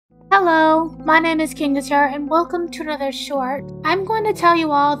Hello, my name is Kingmounseir and welcome to another short. I'm going to tell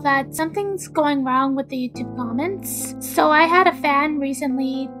you all that something's going wrong with the YouTube comments. So I had a fan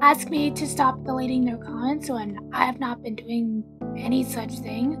recently ask me to stop deleting their comments when I have not been doing any such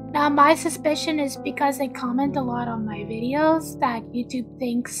thing. Now my suspicion is because they comment a lot on my videos that YouTube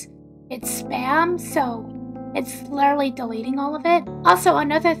thinks it's spam, so it's literally deleting all of it. Also,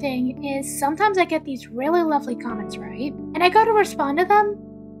 another thing is sometimes I get these really lovely comments, right? And I go to respond to them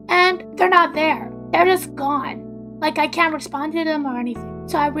and they're not there. They're just gone. Like I can't respond to them or anything.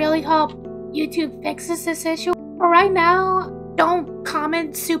 So I really hope YouTube fixes this issue. But right now, don't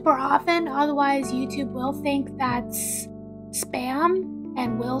comment super often, otherwise YouTube will think that's spam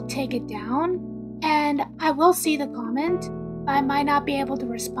and will take it down. And I will see the comment, but I might not be able to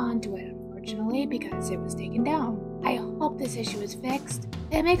respond to it, unfortunately, because it was taken down. I hope this issue is fixed.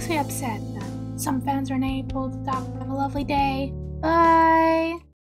 It makes me upset that some fans are unable to talk. Have a lovely day. Bye!